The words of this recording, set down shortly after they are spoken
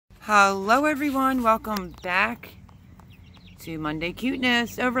Hello everyone, welcome back to Monday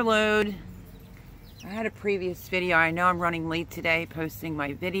Cuteness Overload. I had a previous video. I know I'm running late today posting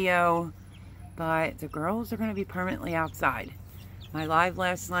my video, but the girls are going to be permanently outside. My live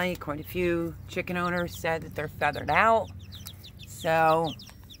last night, quite a few chicken owners said that they're feathered out. So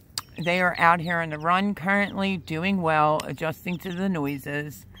they are out here in the run currently, doing well, adjusting to the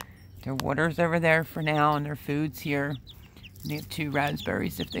noises. Their water's over there for now and their food's here. They have 2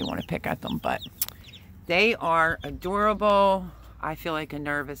 raspberries if they want to pick at them, but they are adorable. I feel like a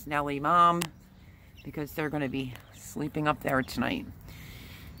nervous Nelly mom because they're going to be sleeping up there tonight.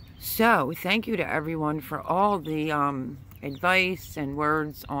 So thank you to everyone for all the advice and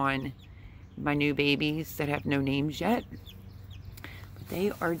words on my new babies that have no names yet. But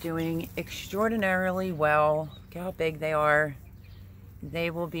they are doing extraordinarily well. Look how big they are. They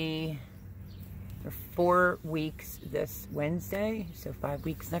will be... They're 4 weeks this Wednesday, so 5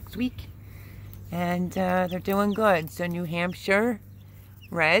 weeks next week. And they're doing good. So New Hampshire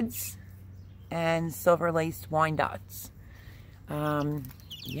Reds and Silver Laced Wyandottes.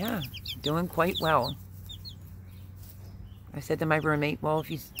 Yeah, doing quite well. I said to my roommate, well,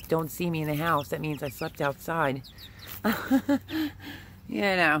 if you don't see me in the house, that means I slept outside. You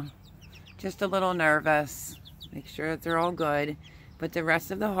know, just a little nervous. Make sure that they're all good. But the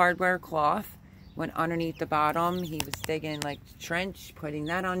rest of the hardware cloth went underneath the bottom. He was digging like a trench, putting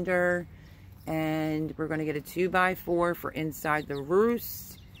that under. And we're going to get a 2x4 for inside the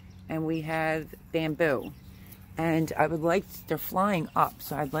roost. And we have bamboo. And I would like, they're flying up.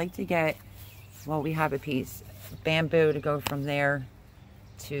 So I'd like to get, well, we have a piece, bamboo to go from there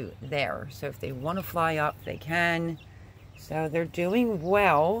to there. So if they want to fly up, they can. So they're doing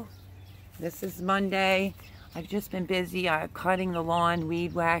well. This is Monday. I've just been busy cutting the lawn,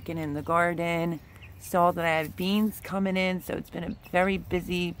 weed whacking in the garden. Saw that I have beans coming in, so it's been a very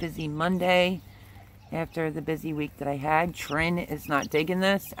busy Monday after the busy week that I had. Trin is not digging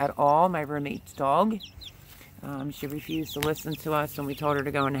this at all, my roommate's dog. She refused to listen to us when we told her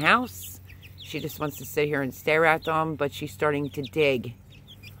to go in the house. She just wants to sit here and stare at them, but she's starting to dig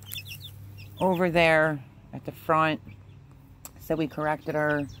over there at the front. So we corrected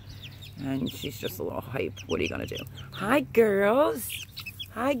her. And she's just a little hype. What are you going to do? Hi, girls.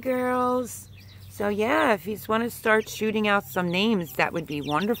 Hi, girls. So, yeah, if you want to start shooting out some names, that would be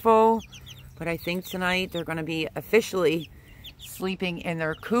wonderful. But I think tonight they're going to be officially sleeping in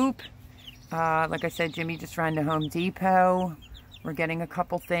their coop. Like I said, Jimmy just ran to Home Depot. We're getting a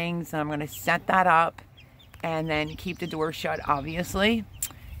couple things. And I'm going to set that up and then keep the door shut, obviously.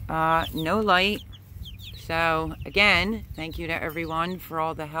 No light. So, again, thank you to everyone for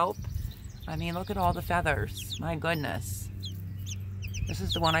all the help. I mean, look at all the feathers. My goodness. This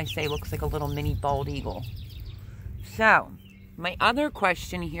is the one I say looks like a little mini bald eagle. So, my other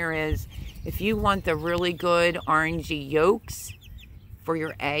question here is, if you want the really good orangey yolks for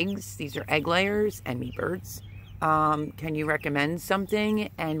your eggs, these are egg layers and meat birds, can you recommend something?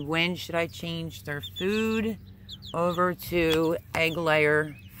 And when should I change their food over to egg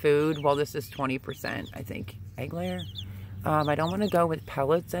layer food? Well, this is 20%, I think. Egg layer? I don't want to go with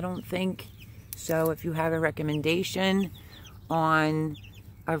pellets, I don't think. So if you have a recommendation on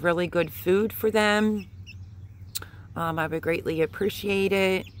a really good food for them, I would greatly appreciate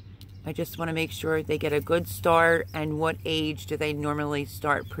it. I just want to make sure they get a good start. And what age do they normally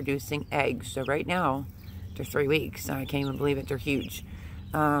start producing eggs? So right now, they're 3 weeks. I can't even believe it. They're huge.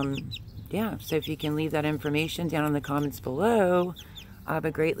 Yeah, so if you can leave that information down in the comments below, I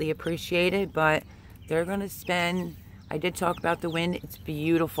would greatly appreciate it. But they're going to spend... I did talk about the wind. It's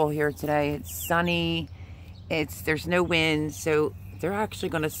beautiful here today. It's sunny. There's no wind. So they're actually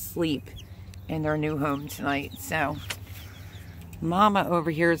going to sleep in their new home tonight. So Mama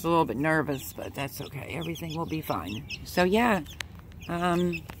over here is a little bit nervous, but that's okay. Everything will be fine. So yeah.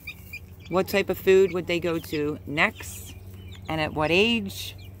 What type of food would they go to next? And at what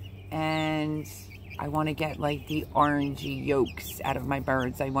age? And I want to get like the orangey yolks out of my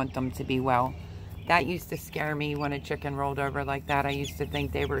birds. I want them to be well. That used to scare me when a chicken rolled over like that. I used to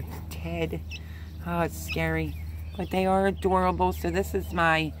think they were dead. Oh, it's scary. But they are adorable. So this is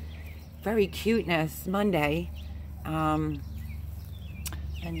my very Cuteness Monday. And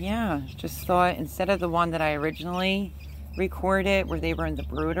yeah, just thought instead of the one that I originally recorded where they were in the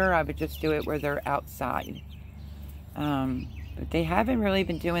brooder, I would just do it where they're outside. But they haven't really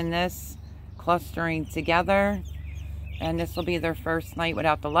been doing this, clustering together. And this will be their first night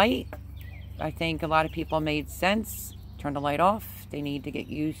without the light. I think a lot of people made sense. Turn the light off. They need to get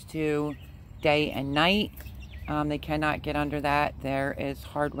used to day and night. They cannot get under that. There is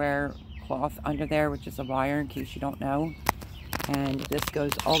hardware cloth under there, which is a wire in case you don't know. And this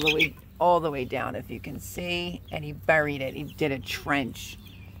goes all the way down, if you can see. And he buried it. He did a trench.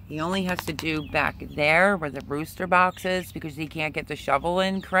 He only has to do back there where the rooster box is because he can't get the shovel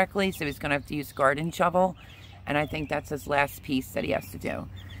in correctly. So he's going to have to use garden shovel. And I think that's his last piece that he has to do.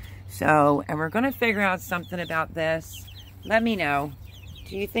 So, and we're going to figure out something about this. Let me know.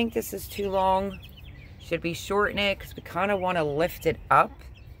 Do you think this is too long? Should we shorten it? Because we kind of want to lift it up.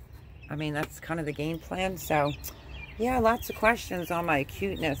 I mean, that's kind of the game plan. So, yeah, lots of questions on my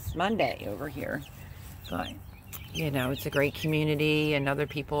Cuteness Monday over here. But, you know, it's a great community, and other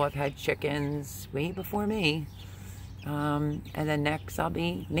people have had chickens way before me. And then next I'll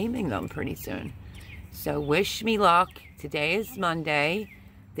be naming them pretty soon. So wish me luck. Today is Monday.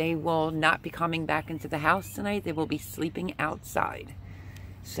 They will not be coming back into the house tonight. They will be sleeping outside.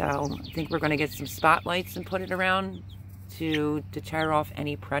 So I think we're going to get some spotlights and put it around to deter off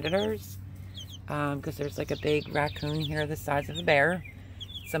any predators. Because there's like a big raccoon here the size of a bear.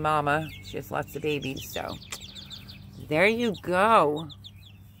 It's a mama. She has lots of babies. So there you go.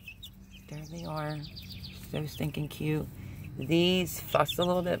 There they are. So stinking cute. These fuss a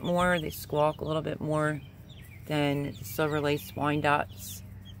little bit more. They squawk a little bit more than the silver lace Wyandottes.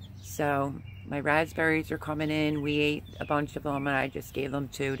 So my raspberries are coming in. We ate a bunch of them and I just gave them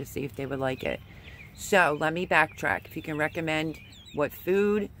 2 to see if they would like it. So let me backtrack. If you can recommend what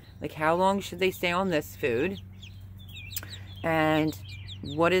food, like how long should they stay on this food? And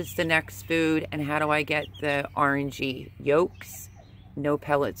what is the next food? And how do I get the orangey yolks? No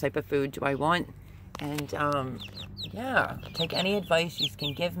pellet type of food do I want? And yeah, take any advice you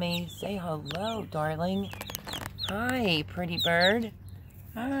can give me. Say hello, darling. Hi, pretty bird.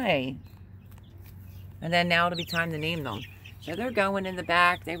 Hi. And then now it'll be time to name them. So they're going in the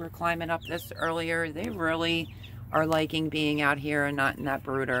back. They were climbing up this earlier. They really are liking being out here and not in that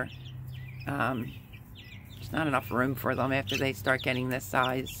brooder. There's not enough room for them after they start getting this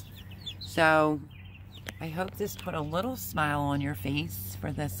size. So I hope this put a little smile on your face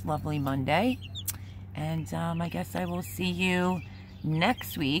for this lovely Monday. And I guess I will see you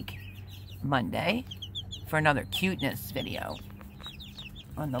next week, Monday, for another Cuteness video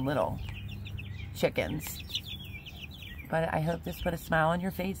on the little chickens. But I hope this put a smile on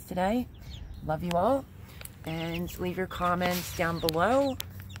your face today. Love you all. And leave your comments down below.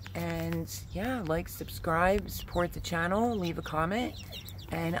 And yeah, like, subscribe, support the channel, leave a comment.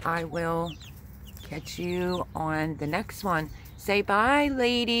 And I will catch you on the next one. Say bye,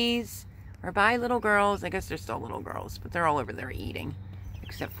 ladies. Or bye, little girls. I guess they're still little girls, but they're all over there eating.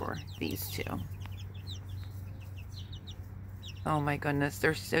 Except for these 2. Oh my goodness,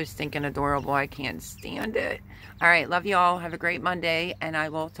 they're so stinking adorable. I can't stand it. All right, love you all. Have a great Monday, and I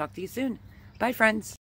will talk to you soon. Bye, friends.